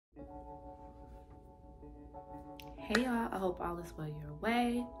Hey y'all, I hope all is well your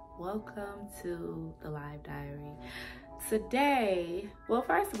way. Welcome to the Live Diary. Today, well,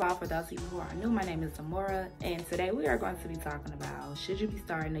 first of all, for those of you who are new, my name is Zamora, and today we are going to be talking about, should you be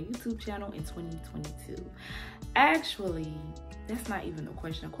starting a YouTube channel in 2022? Actually, that's not even the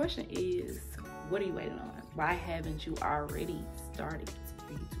question. The question is, what are you waiting on? Why haven't you already started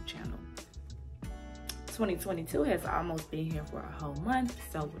your YouTube channel? 2022 has almost been here for a whole month,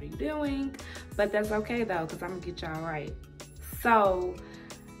 so what are you doing? But that's okay though, because I'm gonna get y'all right. So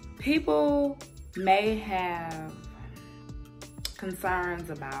people may have concerns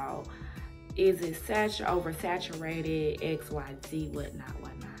about, is it oversaturated, XYZ, whatnot.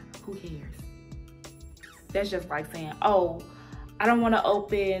 Who cares? That's just like saying, oh, I don't want to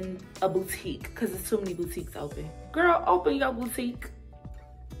open a boutique because there's too many boutiques open. Girl, open your boutique.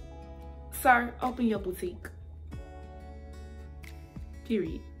 Sir, open your boutique.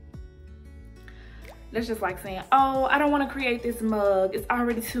 Period. That's just like saying, oh, I don't want to create this mug. It's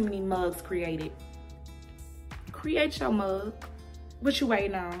already too many mugs created. Create your mug. What you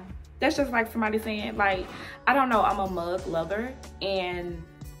waiting on? That's just like somebody saying, like, I don't know, I'm a mug lover and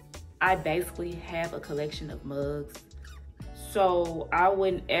I basically have a collection of mugs. So I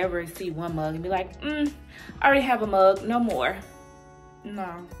wouldn't ever see one mug and be like, I already have a mug, no more.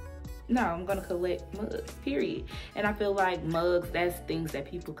 No, I'm gonna collect mugs, period. And I feel like mugs, that's things that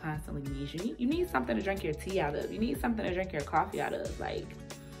people constantly need. You need something to drink your tea out of. You need something to drink your coffee out of. Like,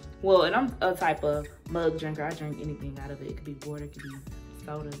 well, and I'm a type of mug drinker. I drink anything out of it. It could be water, it could be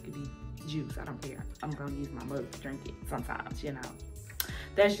soda, it could be juice. I don't care. I'm gonna use my mug to drink it sometimes, you know.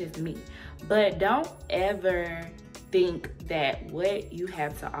 That's just me. But don't ever think that what you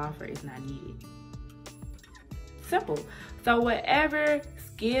have to offer is not needed. Simple. So whatever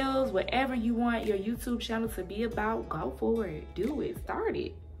skills, whatever you want your YouTube channel to be about, go for it. Do it. Start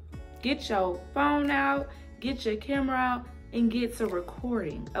it. Get your phone out, get your camera out, and get to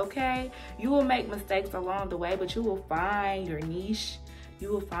recording, okay? You will make mistakes along the way, but you will find your niche. You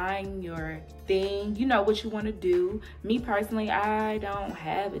will find your thing. You know what you want to do. Me personally, I don't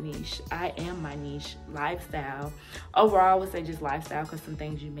have a niche. I am my niche, lifestyle. Overall, I would say just lifestyle, because some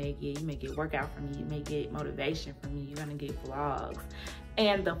things you may get workout from me. You may get motivation from me. You're going to get vlogs.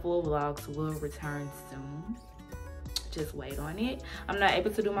 And the full vlogs will return soon. Just wait on it. I'm not able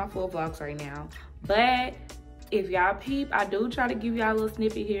to do my full vlogs right now. But if y'all peep, I do try to give y'all a little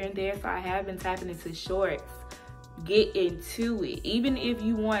snippet here and there. So I have been tapping into shorts. Get into it. Even if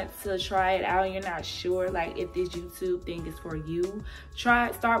you want to try it out and you're not sure, like, if this YouTube thing is for you,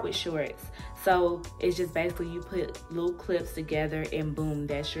 start with shorts. So it's just basically you put little clips together and boom,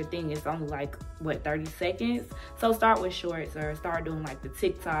 that's your thing. It's only like, what, 30 seconds? So start with shorts, or start doing like the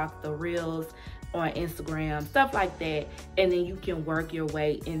TikTok, the reels on Instagram, stuff like that. And then you can work your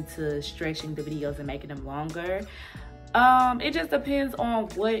way into stretching the videos and making them longer. It just depends on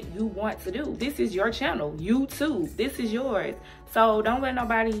what you want to do. This is your channel, YouTube. This is yours. So don't let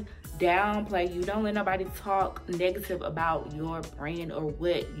nobody downplay you. Don't let nobody talk negative about your brand or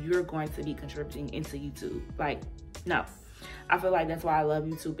what you're going to be contributing into YouTube. Like, no. I feel like that's why I love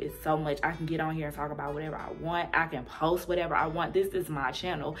YouTube. It's so much. I can get on here and talk about whatever I want. I can post whatever I want. This is my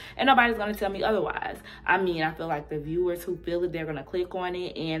channel, and nobody's going to tell me otherwise. I mean, I feel like the viewers who feel it, they're going to click on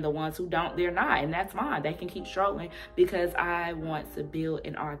it, and the ones who don't, they're not, and that's fine. They can keep strolling, because I want to build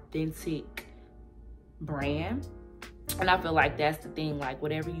an authentic brand. And I feel like that's the thing, like,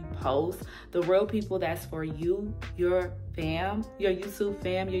 whatever you post, the real people that's for you, your fam, your YouTube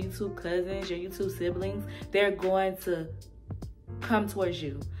fam, your YouTube cousins, your YouTube siblings, they're going to come towards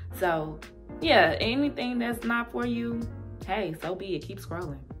you. So yeah, anything that's not for you, hey, so be it. Keep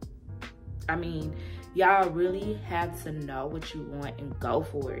scrolling. I mean, y'all really have to know what you want and go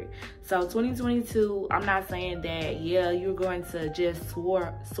for it. So 2022, I'm not saying that, yeah, you're going to just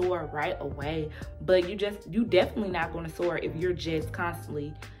soar right away, but you definitely not going to soar if you're just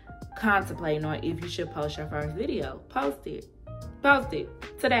constantly contemplating on if you should post your first video. Post it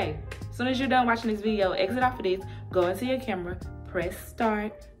today. As soon as you're done watching this video, exit off of this, go into your camera, press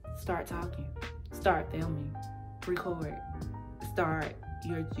start talking, start filming, record, start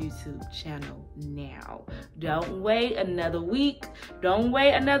your YouTube channel now. Don't wait another week. Don't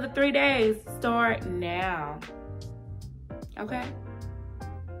wait another 3 days. Start now. Okay?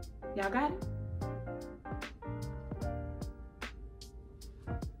 Y'all got it?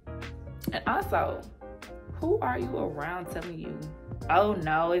 And also, who are you around telling you, oh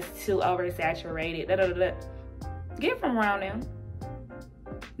no, it's too oversaturated, da, da, da, da. Get from around them.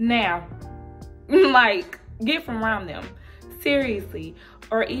 Now. Like, get from around them. Seriously.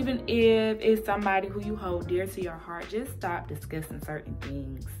 Or even if it's somebody who you hold dear to your heart, just stop discussing certain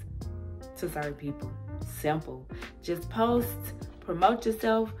things to certain people. Simple. Just post, promote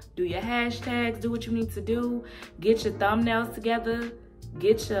yourself, do your hashtags, do what you need to do, get your thumbnails together,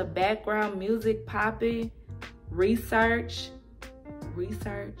 get your background music popping, research.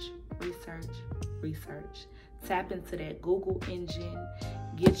 Tap into that Google engine.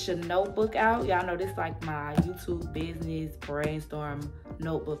 Get your notebook out. Y'all know this like my YouTube business brainstorm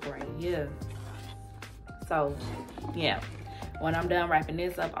notebook right here. So, yeah. When I'm done wrapping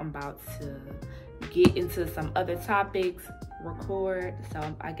this up, I'm about to get into some other topics, record.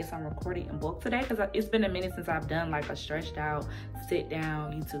 So I guess I'm recording in bulk today because it's been a minute since I've done like a stretched out, sit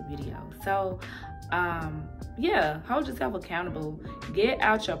down YouTube video. So, yeah, hold yourself accountable. Get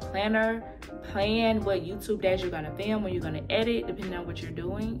out your planner. Plan what YouTube days you're gonna film, when you're gonna edit, depending on what you're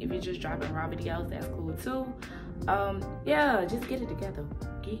doing. If you're just dropping raw videos, that's cool too. Yeah, just get it together.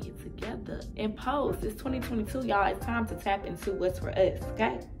 Get it together and post. It's 2022, y'all. It's time to tap into what's for us,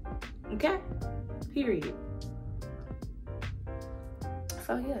 okay? Okay? Period.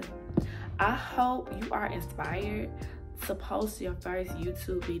 So yeah, I hope you are inspired to post your first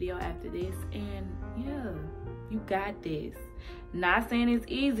YouTube video after this. And yeah, you got this. Not saying it's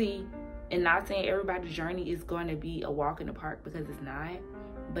easy, and not saying everybody's journey is going to be a walk in the park, because it's not.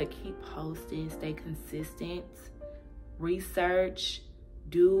 But keep posting, stay consistent, research,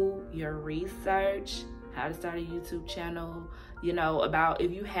 do your research, how to start a YouTube channel, you know, about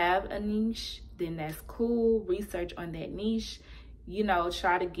if you have a niche, then that's cool. Research on that niche, you know,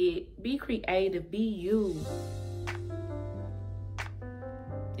 try to be creative, be you.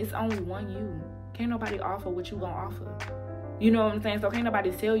 It's only one you. Can't nobody offer what you gonna offer. You know what I'm saying? So can't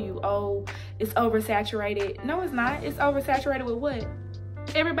nobody tell you, oh, it's oversaturated. No, it's not. It's oversaturated with what?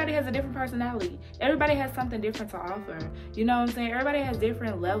 Everybody has a different personality. Everybody has something different to offer. You know what I'm saying? Everybody has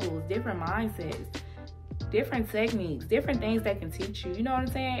different levels, different mindsets, different techniques, different things that can teach you. You know what I'm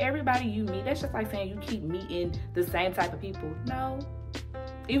saying? Everybody you meet, that's just like saying you keep meeting the same type of people. No.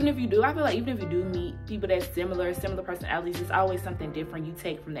 Even if you do, I feel like even if you do meet people that's similar personalities, it's always something different you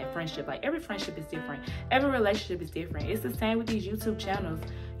take from that friendship. Like every friendship is different. Every relationship is different. It's the same with these YouTube channels.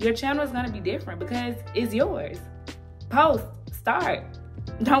 Your channel is going to be different because it's yours. Post, start.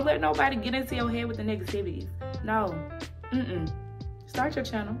 Don't let nobody get into your head with the negativities. No. Start your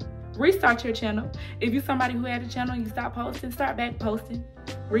channel. Restart your channel. If you're somebody who had a channel and you stop posting, start back posting.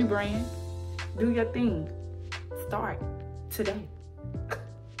 Rebrand. Do your thing. Start today.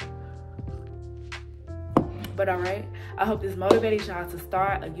 But all right, I hope this motivated y'all to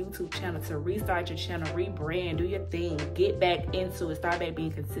start a YouTube channel, to restart your channel, rebrand, do your thing, get back into it, start back being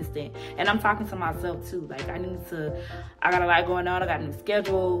consistent. And I'm talking to myself too. Like I got a lot going on. I got a new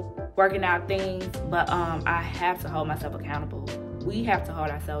schedule, working out things, but I have to hold myself accountable. We have to hold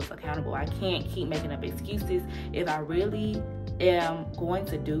ourselves accountable. I can't keep making up excuses. If I really am going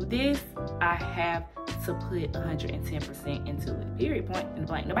to do this, I have to put 110% into it. Period. Point and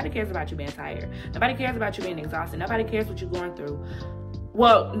blank. Nobody cares about you being tired. Nobody cares about you being exhausted. Nobody cares what you're going through.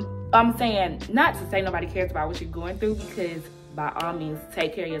 Well, I'm saying not to say nobody cares about what you're going through, because by all means,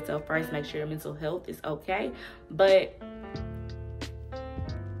 take care of yourself first. Make sure your mental health is okay. But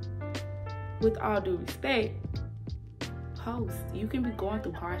with all due respect, post. You can be going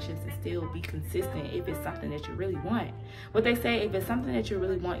through hardships and still be consistent if it's something that you really want. What they say, if it's something that you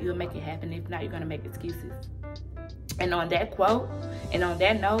really want, you'll make it happen. If not, you're going to make excuses. And on that quote, and on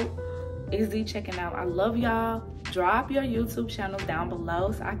that note, Izzy checking out. I love y'all. Drop your YouTube channels down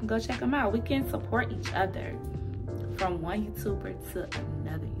below so I can go check them out. We can support each other from one YouTuber to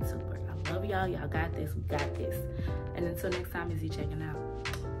another YouTuber. I love y'all. Y'all got this. We got this. And until next time, Izzy checking out.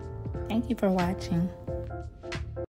 Thank you for watching.